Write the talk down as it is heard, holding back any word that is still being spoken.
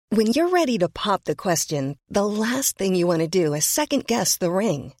When you're ready to pop the question, the last thing you want to do is second-guess the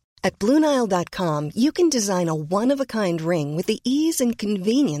ring. At BlueNile.com, you can design a one-of-a-kind ring with the ease and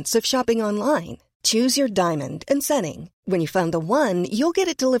convenience of shopping online. Choose your diamond and setting. When you find the one, you'll get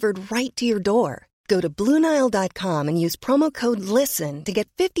it delivered right to your door. Go to BlueNile.com and use promo code LISTEN to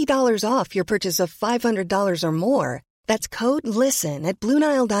get $50 off your purchase of $500 or more. That's code LISTEN at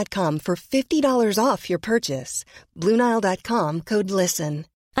BlueNile.com for $50 off your purchase. BlueNile.com, code LISTEN.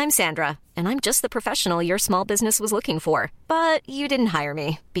 I'm Sandra, and I'm just the professional your small business was looking for. But you didn't hire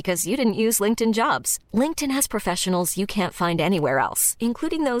me because you didn't use LinkedIn Jobs. LinkedIn has professionals you can't find anywhere else,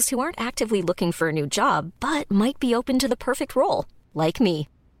 including those who aren't actively looking for a new job, but might be open to the perfect role, like me.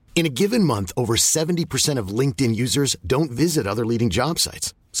 In a given month, over 70% of LinkedIn users don't visit other leading job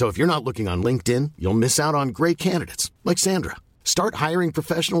sites. So if you're not looking on LinkedIn, you'll miss out on great candidates like Sandra. Start hiring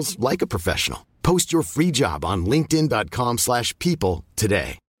professionals like a professional. Post your free job on linkedin.com/people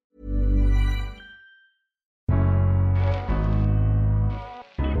today.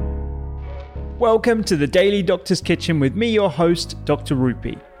 Welcome to the Daily Doctor's Kitchen with me, your host, Dr.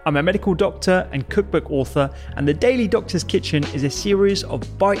 Rupy. I'm a medical doctor and cookbook author, and the Daily Doctor's Kitchen is a series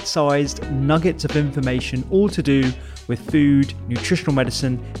of bite-sized nuggets of information all to do with food, nutritional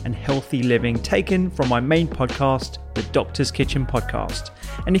medicine, and healthy living, taken from my main podcast, the Doctor's Kitchen Podcast.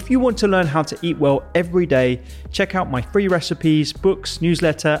 And if you want to learn how to eat well every day, check out my free recipes, books,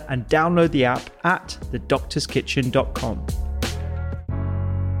 newsletter, and download the app at thedoctorskitchen.com.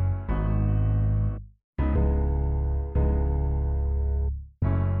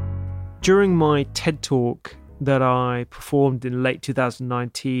 During my TED Talk that I performed in late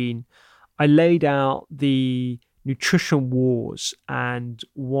 2019, I laid out the nutrition wars and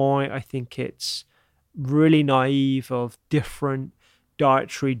why I think it's really naive of different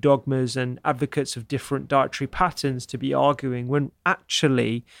dietary dogmas and advocates of different dietary patterns to be arguing when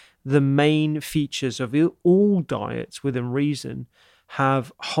actually the main features of all diets within reason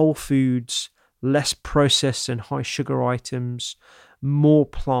have whole foods, less processed and high sugar items, more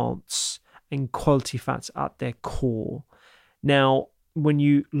plants and quality fats at their core. Now, when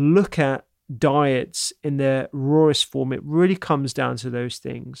you look at diets in their rawest form, it really comes down to those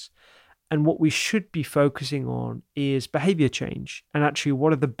things. And what we should be focusing on is behavior change and actually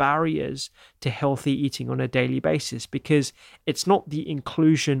what are the barriers to healthy eating on a daily basis, because it's not the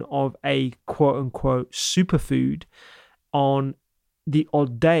inclusion of a quote unquote superfood on the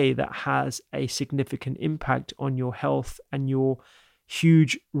odd day that has a significant impact on your health and your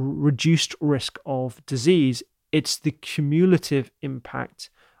huge reduced risk of disease. It's the cumulative impact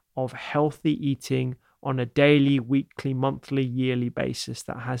of healthy eating on a daily, weekly, monthly, yearly basis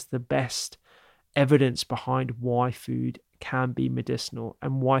that has the best evidence behind why food can be medicinal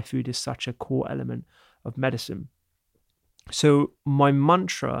and why food is such a core element of medicine. So my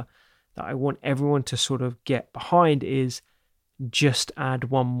mantra that I want everyone to sort of get behind is just add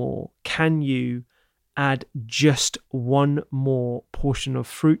one more. Can you add just one more portion of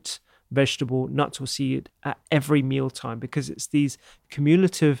fruit, vegetable, nuts or seed at every mealtime? Because it's these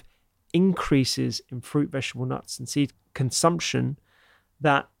cumulative increases in fruit, vegetable, nuts and seed consumption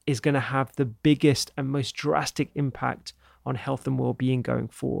that is going to have the biggest and most drastic impact on health and well-being going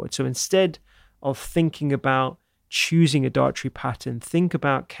forward. So instead of thinking about choosing a dietary pattern, think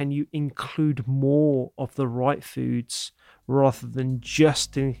about, can you include more of the right foods rather than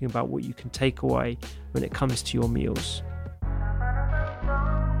just thinking about what you can take away when it comes to your meals.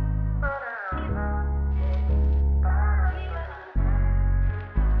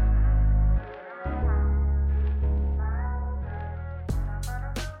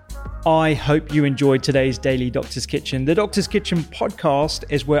 I hope you enjoyed today's Daily Doctor's Kitchen. The Doctor's Kitchen podcast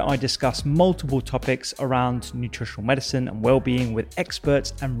is where I discuss multiple topics around nutritional medicine and well-being with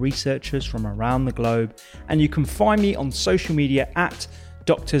experts and researchers from around the globe. And you can find me on social media at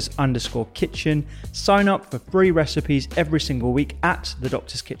doctors_kitchen. Sign up for free recipes every single week at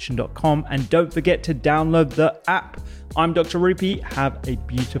thedoctorskitchen.com. And don't forget to download the app. I'm Dr. Rupy. Have a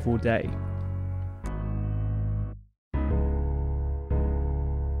beautiful day.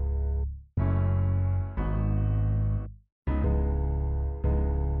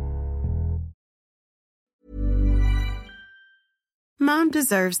 Mom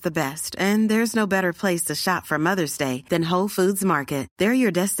deserves the best, and there's no better place to shop for Mother's Day than Whole Foods Market. They're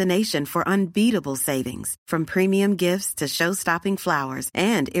your destination for unbeatable savings, from premium gifts to show-stopping flowers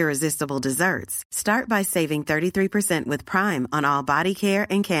and irresistible desserts. Start by saving 33% with Prime on all body care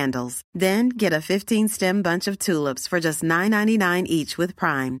and candles. Then get a 15-stem bunch of tulips for just $9.99 each with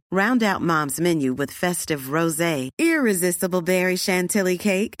Prime. Round out Mom's menu with festive rosé, irresistible berry chantilly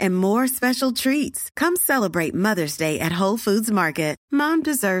cake, and more special treats. Come celebrate Mother's Day at Whole Foods Market. Mom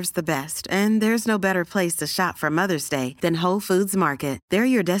deserves the best, and there's no better place to shop for Mother's Day than Whole Foods Market. They're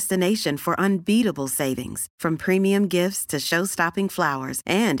your destination for unbeatable savings, from premium gifts to show-stopping flowers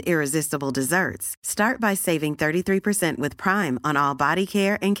and irresistible desserts. Start by saving 33% with Prime on all body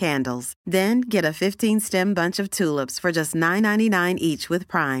care and candles. Then get a 15-stem bunch of tulips for just $9.99 each with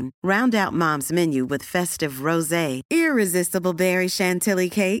Prime. Round out Mom's menu with festive rosé, irresistible berry chantilly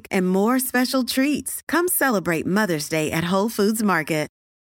cake, and more special treats. Come celebrate Mother's Day at Whole Foods Market.